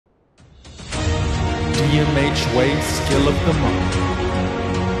DMH Way Skill of the Month.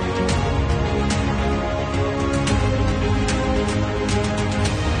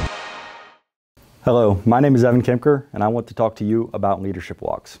 Hello, my name is Evan Kemker, and I want to talk to you about leadership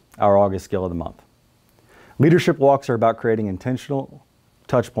walks, our August skill of the month. Leadership walks are about creating intentional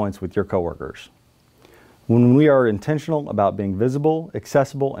touch points with your coworkers. When we are intentional about being visible,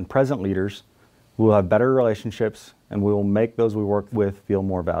 accessible, and present leaders, we will have better relationships and we will make those we work with feel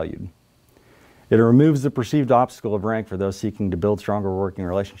more valued. It removes the perceived obstacle of rank for those seeking to build stronger working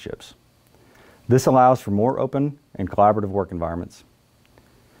relationships. This allows for more open and collaborative work environments.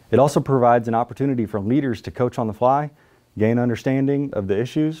 It also provides an opportunity for leaders to coach on the fly, gain understanding of the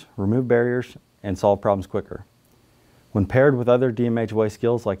issues, remove barriers, and solve problems quicker. When paired with other DMH Way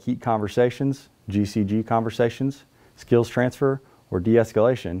skills like heat conversations, GCG conversations, skills transfer, or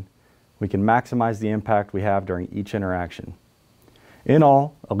de-escalation, we can maximize the impact we have during each interaction. In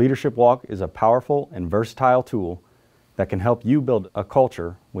all, a leadership walk is a powerful and versatile tool that can help you build a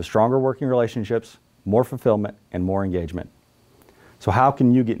culture with stronger working relationships, more fulfillment, and more engagement. So how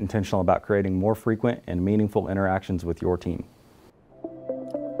can you get intentional about creating more frequent and meaningful interactions with your team?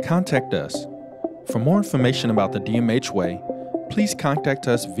 Contact us. For more information about the DMH Way, please contact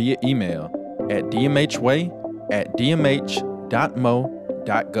us via email at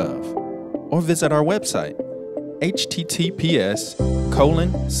dmhway@dmh.mo.gov or visit our website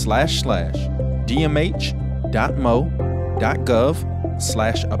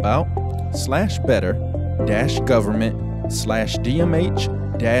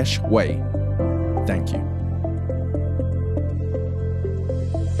Thank you.